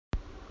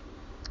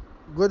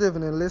Good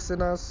evening,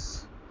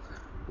 listeners.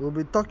 We'll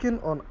be talking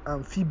on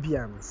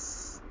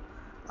amphibians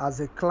as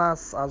a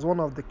class, as one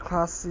of the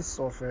classes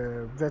of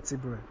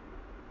vertebrate.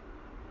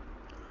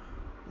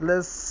 Let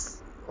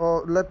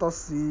us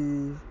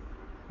see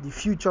the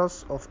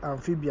features of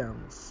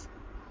amphibians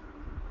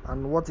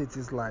and what it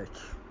is like.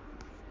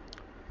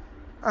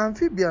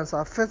 Amphibians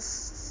are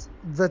first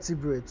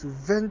vertebrate to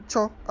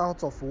venture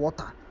out of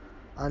water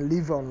and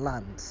live on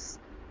land.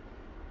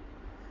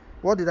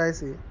 What did I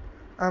say?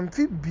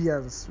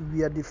 Amphibians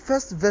were the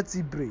first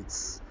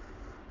vertebrates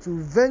to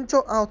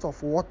venture out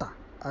of water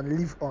and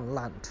live on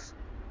land.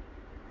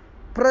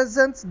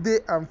 Present-day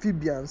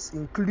amphibians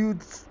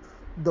include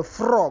the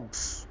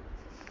frogs,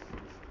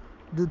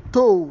 the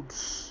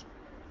toads,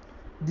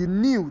 the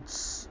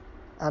newts,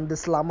 and the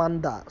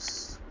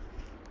salamanders.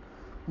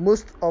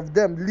 Most of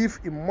them live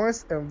in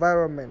moist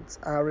environments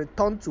and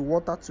return to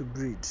water to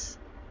breed.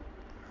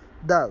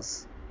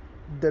 Thus,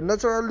 they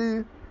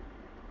naturally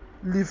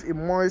live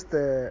in moist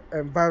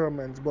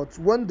environments, but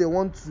when they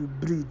want to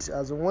breed,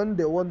 as in when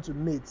they want to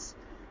mate,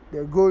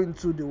 they go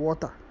into the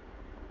water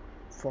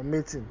for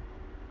mating.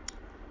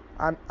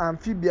 And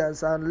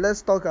amphibians, and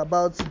let's talk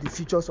about the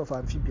features of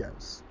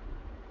amphibians.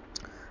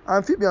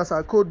 Amphibians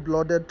are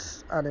cold-blooded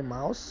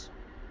animals.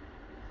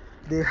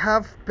 They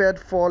have paired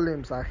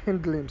forelimbs and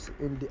hind limbs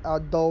in the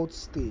adult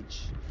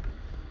stage.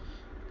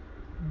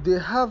 They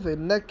have a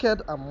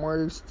naked and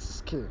moist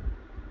skin.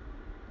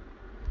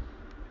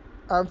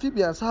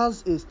 Amphibians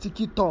has a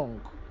sticky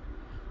tongue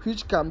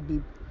which can be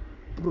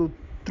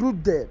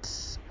protruded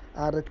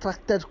and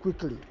retracted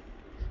quickly.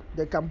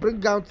 They can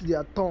bring out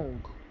their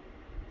tongue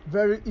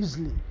very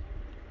easily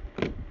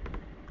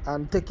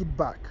and take it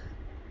back.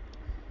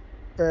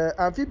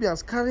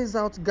 Amphibians carries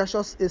out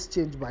gaseous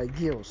exchange by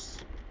gills,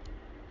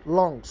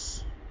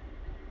 lungs,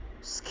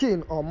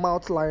 skin or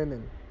mouth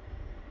lining,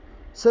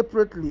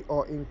 separately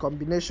or in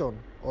combination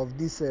of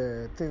these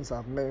things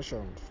I've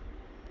mentioned.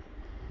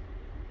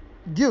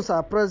 Gills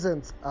are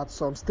present at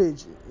some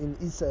stage in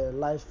its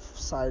life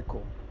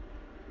cycle.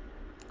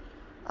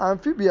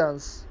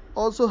 Amphibians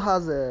also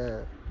has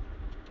a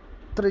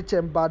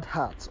three-chambered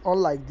heart,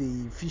 unlike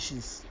the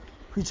fishes,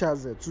 which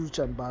has a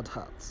two-chambered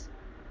heart.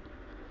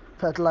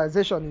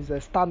 Fertilization is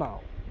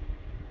external,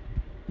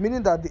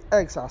 meaning that the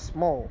eggs are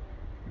small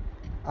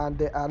and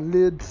they are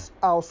laid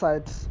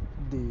outside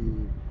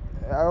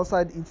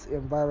its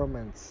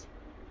environment.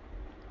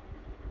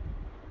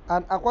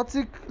 An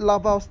aquatic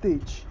larval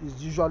stage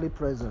is usually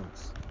present.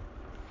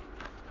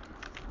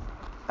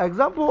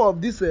 Example of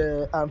these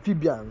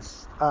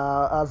amphibians,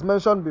 as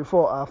mentioned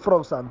before, are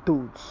frogs and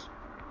toads.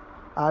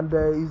 And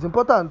it's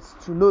important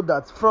to know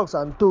that frogs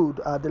and toads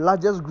are the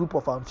largest group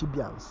of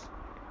amphibians.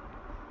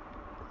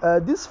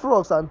 These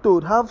frogs and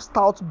toads have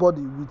stout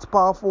body with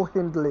powerful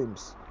hind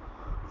limbs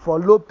for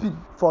loping,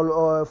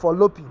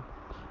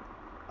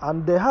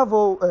 and they have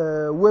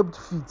webbed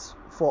feet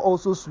for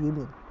also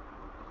swimming.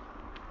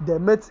 They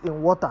mate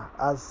in water,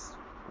 as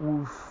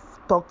we've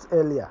talked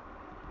earlier.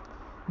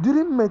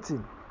 During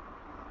mating,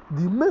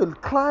 the male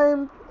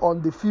climbs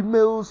on the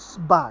female's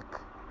back.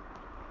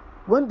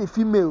 When the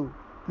female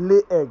lay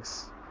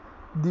eggs,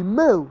 the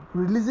male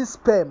releases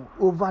sperm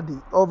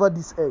over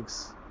these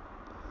eggs.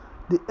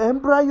 The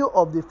embryo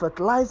of the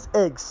fertilized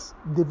eggs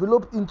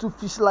develop into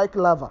fish-like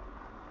larvae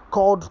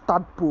called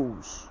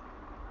tadpoles.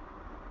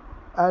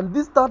 And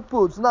these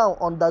tadpoles now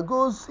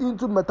undergoes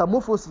into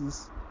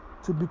metamorphosis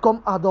to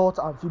become adult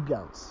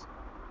amphibians.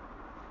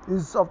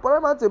 It's of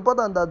paramount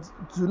importance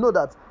to know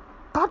that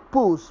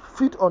tadpoles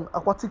feed on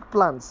aquatic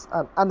plants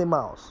and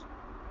animals.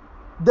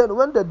 Then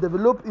when they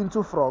develop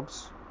into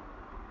frogs,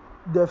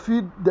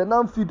 they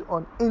now feed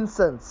on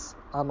insects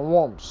and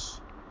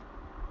worms.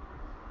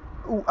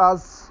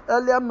 As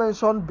earlier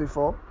mentioned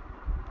before,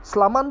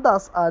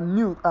 salamanders and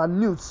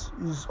newts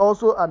is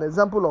also an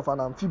example of an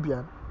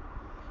amphibian.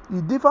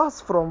 It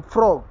differs from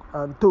frog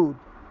and toad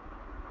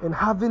in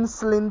having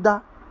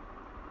slender,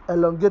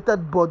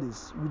 elongated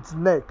bodies with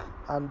neck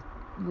and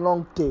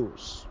long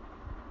tails.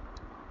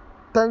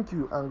 Thank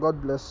you and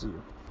God bless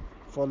you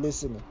for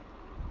listening.